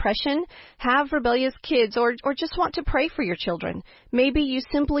and depression? Have rebellious kids or just want to pray for your children? Maybe you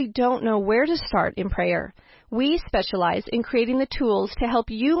simply don't know where to start in prayer. We specialize in creating the tools to help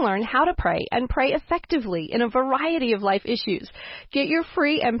you learn how to pray and pray effectively in a variety of life issues. Get your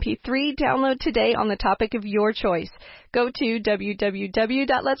free MP3 download today on the topic of your choice. Go to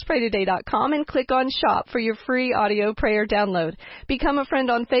www.letspraytoday.com and click on Shop for your free audio prayer download. Become a friend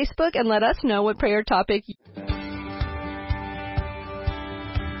on Facebook and let us know what prayer topic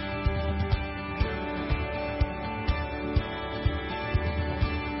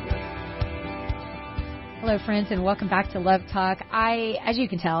Hello, friends, and welcome back to Love Talk. As you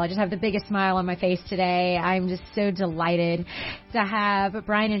can tell, I just have the biggest smile on my face today. I'm just so delighted to have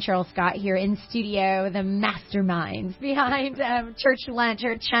Bryan and Cheryl Scott here in studio, the masterminds behind Church Lunch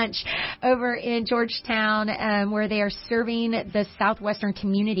or Chunch over in Georgetown, where they are serving the Southwestern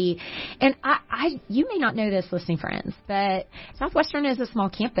community. And you may not know this, listening friends, but Southwestern is a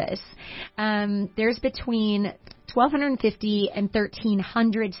small campus. There's between 1,250 and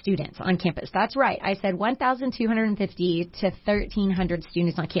 1,300 students on campus. That's right. I said 1,250 to 1,300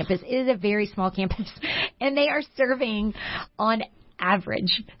 students on campus. It is a very small campus, and they are serving on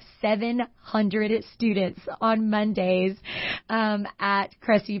average 700 students on Mondays at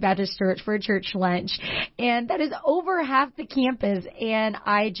Crestview Baptist Church for a church lunch. And that is over half the campus, and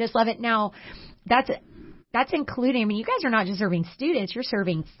I just love it. Now, that's including, I mean, you guys are not just serving students, you're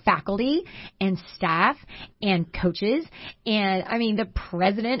serving faculty and staff and coaches. And, I mean, the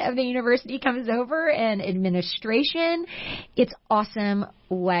president of the university comes over and administration. It's awesome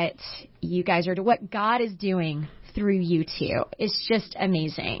what you guys are doing, what God is doing through you two. It's just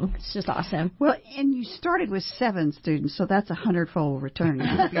amazing. It's just awesome. Well, and you started with 7 students, so that's 100-fold return.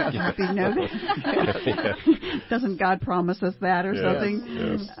 Happy to know that. Doesn't God promise us that or something?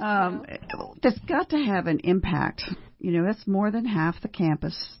 Yes. That's got to have an impact. You know, that's more than half the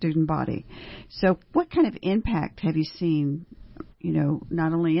campus student body. So what kind of impact have you seen, you know,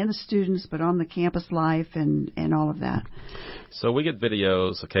 not only in the students but on the campus life and all of that? So we get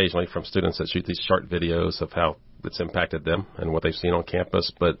videos occasionally from students that shoot these short videos of how it's impacted them and what they've seen on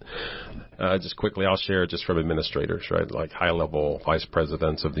campus. But just quickly, I'll share just from administrators, right, like high-level vice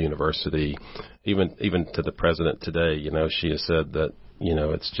presidents of the university, even to the president today. You know, she has said that, you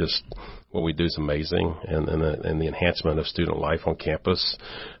know, it's just what we do is amazing, and the enhancement of student life on campus.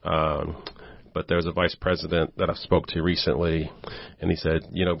 But there's a vice president that I spoke to recently, and he said,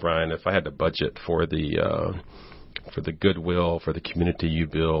 you know, Bryan, if I had to budget for the goodwill, for the community you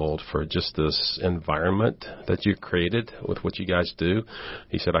build, for just this environment that you created with what you guys do,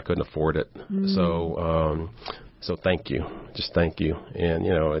 he said I couldn't afford it. So thank you, just thank you. And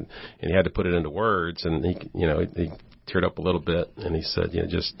you know, and he had to put it into words, and he teared up a little bit, and he said, you know,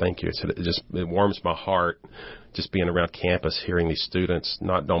 just thank you. I said it warms my heart just being around campus, hearing these students,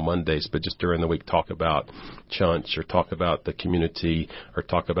 not on Mondays, but just during the week, talk about Chunch or talk about the community or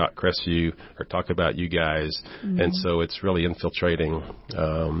talk about Crestview or talk about you guys. Mm-hmm. And so it's really infiltrating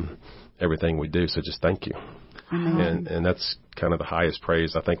everything we do. So just thank you. Mm-hmm. And that's kind of the highest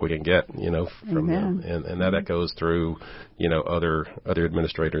praise I think we can get, you know, from them. And that echoes through, you know, other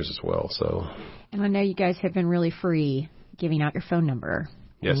administrators as well. So. And I know you guys have been really free giving out your phone number.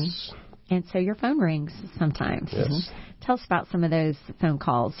 Yes. Mm-hmm. And so your phone rings sometimes. Yes. Mm-hmm. Tell us about some of those phone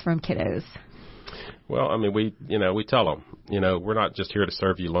calls from kiddos. Well, I mean, we tell them, you know, we're not just here to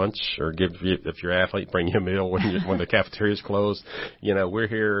serve you lunch or give you, if you're an athlete, bring you a meal when the cafeteria's closed. You know, we're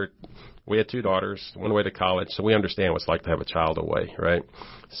here. We had 2 daughters, one away to college, so we understand what it's like to have a child away, right?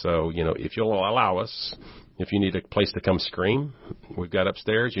 So, you know, if you'll allow us, if you need a place to come scream, we've got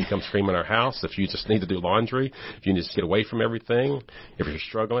upstairs. You can come scream in our house. If you just need to do laundry, if you need to get away from everything, if you're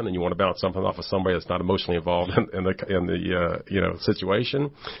struggling and you want to bounce something off of somebody that's not emotionally involved in the situation,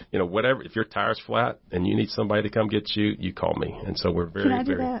 you know, whatever. If your tire's flat and you need somebody to come get you, you call me. And so we're very, Can I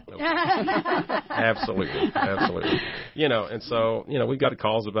do that? Absolutely. You know, and so, you know, we've got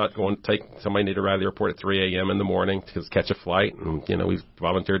calls about going to take somebody need to ride to the airport at 3 a.m. in the morning to catch a flight. And, you know, we've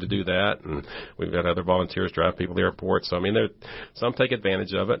volunteered to do that. And we've got other volunteers drive people to the airport. So, I mean, some take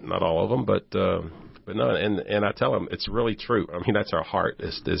advantage of it, not all of them, but no, and I tell them it's really true. I mean, that's our heart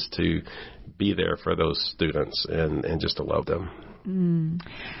is to be there for those students and just to love them.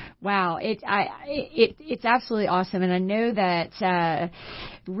 Wow, it's absolutely awesome, and I know that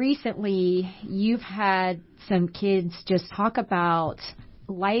recently you've had some kids just talk about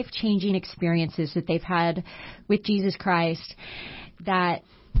life-changing experiences that they've had with Jesus Christ, that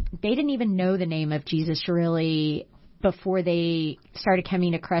they didn't even know the name of Jesus really before they started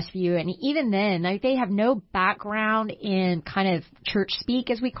coming to Crestview. And even then, like, they have no background in kind of church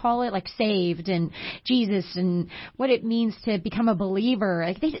speak, as we call it, like saved and Jesus and what it means to become a believer.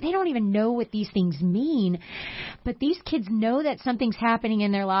 Like they don't even know what these things mean. But these kids know that something's happening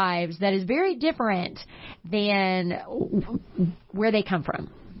in their lives that is very different than where they come from.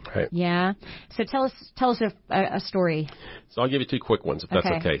 Right. Yeah. So tell us a story. So I'll give you two quick ones, if that's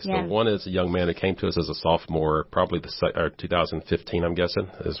okay. So yeah. one is a young man who came to us as a sophomore, probably 2015, I'm guessing,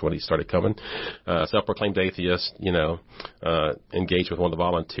 is when he started coming. Self-proclaimed atheist, engaged with one of the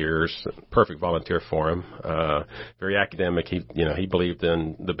volunteers, perfect volunteer for him. Very academic. He believed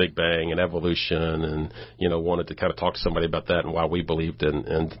in the Big Bang and evolution, and wanted to kind of talk to somebody about that and why we believed in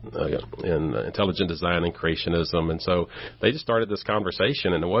intelligent design and creationism. And so they just started this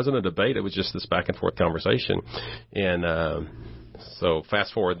conversation, and it wasn't a debate. It was just this back and forth conversation. And so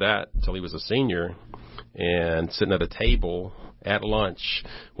fast forward that until he was a senior and sitting at a table at lunch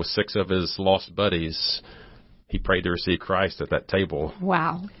with 6 of his lost buddies. He prayed to receive Christ at that table.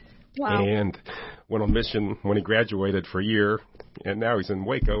 Wow. And went on mission when he graduated for a year. And now he's in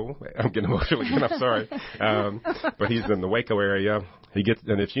Waco. I'm getting emotional again. I'm sorry. But he's in the Waco area.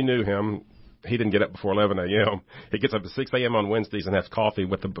 And if you knew him, he didn't get up before 11 a.m. He gets up at 6 a.m. on Wednesdays and has coffee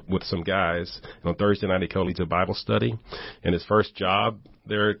with some guys. And on Thursday night, he co-leads a Bible study. And his first job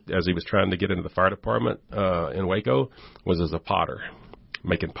there, as he was trying to get into the fire department in Waco, was as a potter,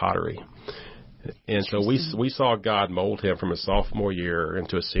 making pottery. And so we saw God mold him from his sophomore year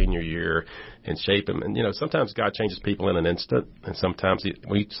into a senior year and shape him. And, sometimes God changes people in an instant. And sometimes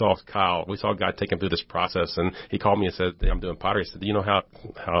we saw God take him through this process. And he called me and said, I'm doing pottery. I said, do you know how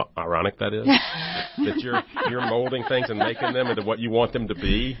ironic that is? That you're molding things and making them into what you want them to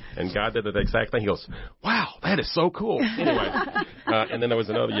be. And God did the exact thing. He goes, wow, that is so cool. Anyway, and then there was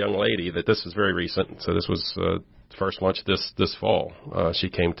another young lady that this was very recent. So this was first lunch this fall. She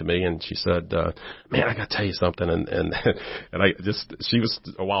came to me and she said, man, I got to tell you something. And she was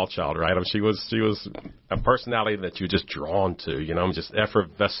a wild child, right? I mean, she was a personality that you were just drawn to, just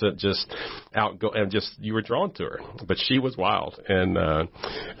effervescent, just outgoing, and just, you were drawn to her. But she was wild. And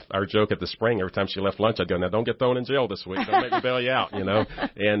our joke at the spring, every time she left lunch, I'd go, now don't get thrown in jail this week. Don't make me bail you out,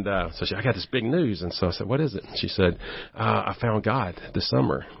 And so she, I got this big news. And so I said, what is it? And she said, I found God this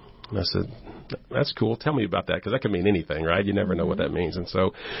summer. And I said, that's cool. Tell me about that, because that could mean anything, right? You never know what that means. And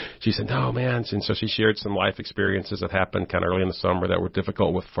so she said, no, man. And so she shared some life experiences that happened kind of early in the summer that were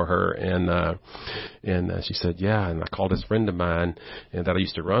difficult for her. And she said, yeah. And I called this friend of mine that I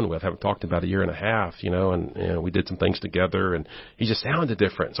used to run with. I haven't talked to about a year and a half, and we did some things together. And he just sounded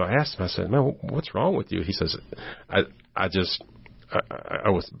different. So I asked him, I said, man, what's wrong with you? He says, I've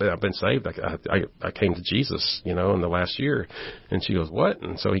been saved. I came to Jesus, in the last year. And she goes, what?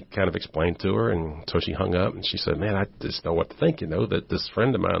 And so he kind of explained to her. And so she hung up and she said, man, I just know what to think, that this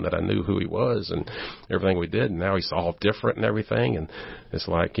friend of mine that I knew who he was and everything we did. And now he's all different and everything. And it's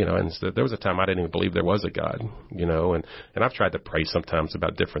like, and there was a time I didn't even believe there was a God, and I've tried to pray sometimes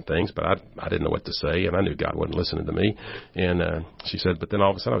about different things, but I didn't know what to say. And I knew God wasn't listening to me. And she said, but then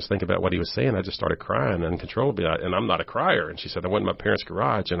all of a sudden I was thinking about what he was saying. I just started crying uncontrollably. And I'm not a crier. And she said, I went in my parents'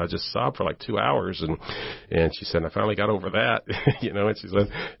 garage and I just sobbed for like 2 hours. And she said, I finally got over that, and she said,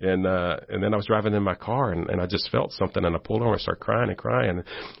 and then I was driving in my car and I just felt something and I pulled over and started crying and crying.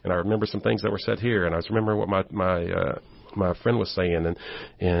 And I remember some things that were said here. And I was remembering what my friend was saying,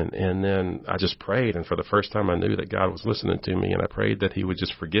 and then I just prayed, and for the first time I knew that God was listening to me, and I prayed that he would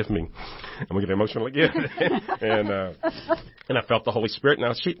just forgive me. I'm gonna get emotional again. And I felt the Holy Spirit.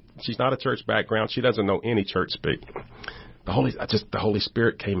 Now she's not a church background. She doesn't know any church speak. The Holy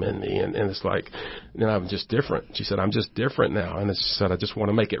Spirit came in me, and it's like, I'm just different. She said, I'm just different now. And she said, I just want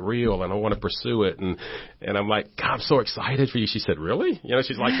to make it real, and I want to pursue it. And I'm like, God, I'm so excited for you. She said, really?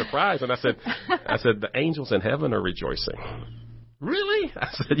 She's like surprised. And I said, the angels in heaven are rejoicing. Really? I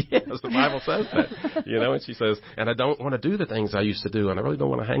said, yes, the Bible says that, and she says, and I don't want to do the things I used to do, and I really don't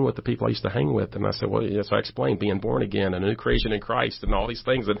want to hang with the people I used to hang with. And I said, well, yes, I explained being born again, a new creation in Christ, and all these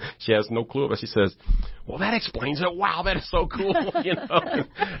things, and she has no clue, but she says, well, that explains it. Wow, that is so cool,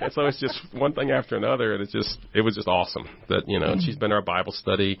 And so it's just one thing after another, and it was just awesome that, and she's been to our Bible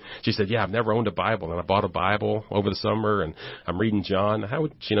study. She said, yeah, I've never owned a Bible, and I bought a Bible over the summer, and I'm reading John. How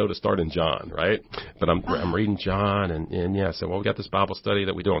would she know to start in John, right? But I'm reading John, and yeah, I said, well, we got got this Bible study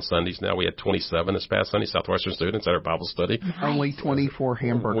that we do on Sundays now. We had 27 this past Sunday, Southwestern students at our Bible study. Nice. Only 24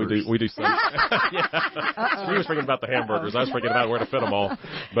 hamburgers. We do Sunday. She was thinking about the hamburgers. I was thinking about where to fit them all.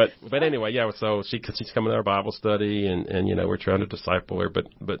 But anyway, yeah. So she's coming to our Bible study, and we're trying to disciple her. But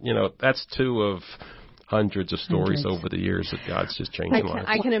that's two of hundreds of stories over the years that God's just changing lives.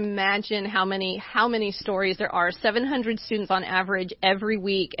 I can imagine how many stories there are. 700 students on average every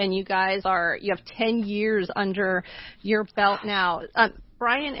week, and you guys you have 10 years under your belt now.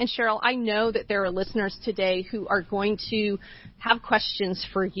 Bryan and Cheryl, I know that there are listeners today who are going to have questions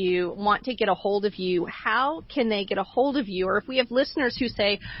for you, want to get a hold of you. How can they get a hold of you? Or if we have listeners who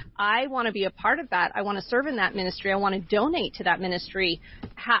say, I want to be a part of that, I want to serve in that ministry, I want to donate to that ministry,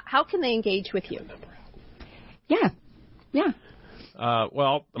 how can they engage with you? Yeah.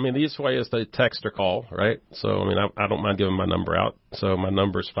 Well, I mean, the easiest way is to text or call, right? So, I mean, I don't mind giving my number out. So my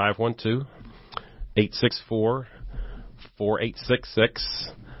number is 512-864-4866.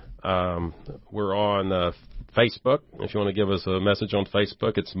 We're on Facebook. If you want to give us a message on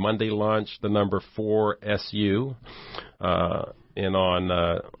Facebook, it's Monday Lunch, the number 4SU. And on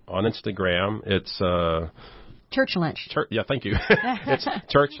Instagram, it's Church Lunch. Yeah, thank you. It's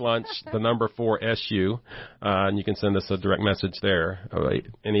Church Lunch, the number 4SU, and you can send us a direct message there.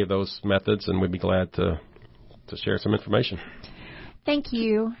 Any of those methods, and we'd be glad to share some information. Thank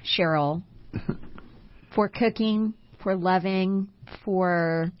you, Cheryl, for cooking, for loving,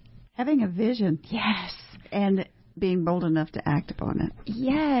 for having a vision. Yes. And being bold enough to act upon it.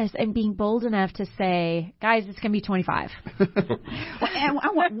 Yes, and being bold enough to say, guys, it's going to be 25. Well, and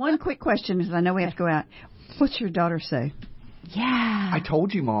I want one quick question because I know we have to go out. What's your daughter say? Yeah. I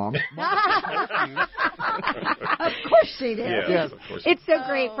told you, Mom. Of course she did. Yes. It's so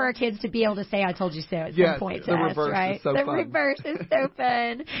great for our kids to be able to say, I told you so at some point to us, right? The reverse is so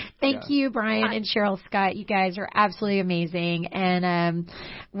fun. Thank you, Bryan and Cheryl Scott. You guys are absolutely amazing. And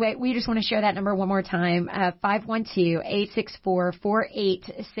we just want to share that number one more time,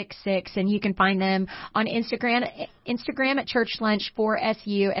 512-864-4866. And you can find them on Instagram at Church Lunch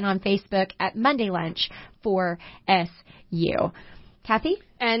 4SU and on Facebook at Monday Lunch 4SU. Cathy?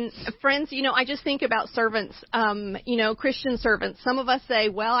 And friends, I just think about servants, Christian servants. Some of us say,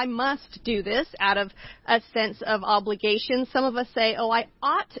 well, I must do this out of a sense of obligation. Some of us say, oh, I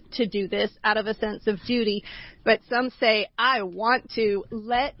ought to do this out of a sense of duty. But some say, I want to,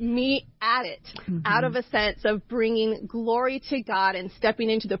 let me at it, out of a sense of bringing glory to God and stepping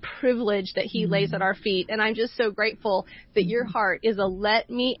into the privilege that He lays at our feet. And I'm just so grateful that your heart is a let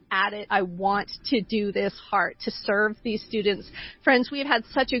me at it. I want to do this heart to serve these students. Friends, we've had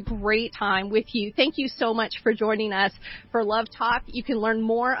such a great time with you. Thank you so much for joining us for Love Talk. You can learn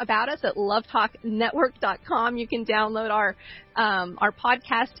more about us at LoveTalkNetwork.com. You can download our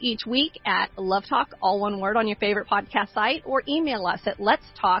podcast each week at LoveTalk, all one word, on your favorite podcast site, or email us at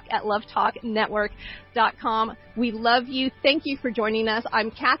letstalk@lovetalknetwork.com. We love you. Thank you for joining us.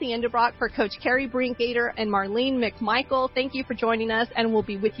 I'm Cathy Endebrock for Coach Kerri Brinkoeter and Marlene McMichael. Thank you for joining us, and we'll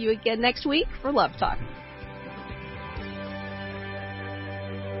be with you again next week for Love Talk.